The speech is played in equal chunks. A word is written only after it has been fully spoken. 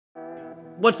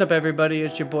What's up everybody,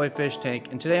 it's your boy Fish Tank,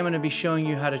 and today I'm going to be showing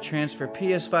you how to transfer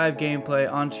PS5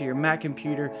 gameplay onto your Mac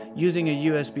computer using a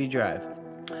USB drive.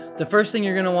 The first thing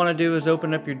you're going to want to do is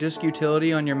open up your disk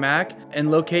utility on your Mac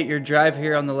and locate your drive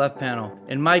here on the left panel.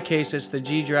 In my case, it's the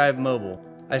GDrive mobile.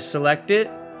 I select it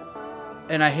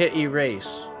and I hit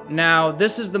erase. Now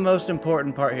this is the most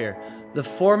important part here. The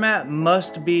format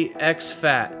must be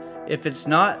EXFAT. If it's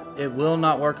not, it will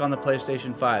not work on the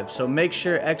PlayStation 5. So make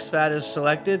sure EXFAT is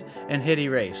selected and hit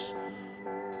erase.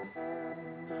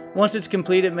 Once it's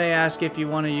complete, it may ask if you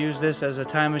want to use this as a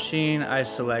time machine. I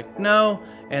select no,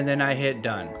 and then I hit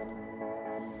done.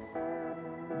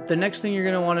 The next thing you're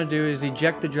going to want to do is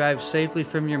eject the drive safely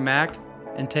from your Mac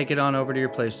and take it on over to your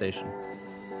PlayStation.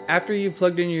 After you've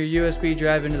plugged in your USB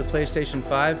drive into the PlayStation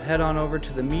 5, head on over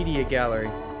to the media gallery.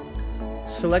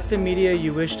 Select the media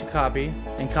you wish to copy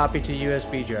and copy to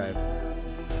USB drive.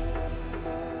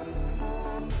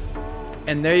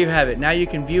 And there you have it. Now you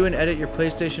can view and edit your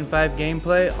PlayStation 5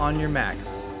 gameplay on your Mac.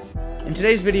 In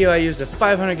today's video I used a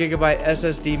 500GB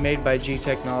SSD made by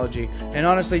G-Technology, and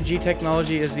honestly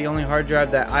G-Technology is the only hard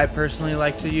drive that I personally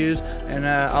like to use, and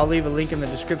I'll leave a link in the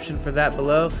description for that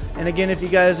below. And again, if you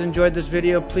guys enjoyed this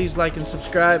video, please like and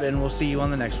subscribe, and we'll see you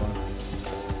on the next one.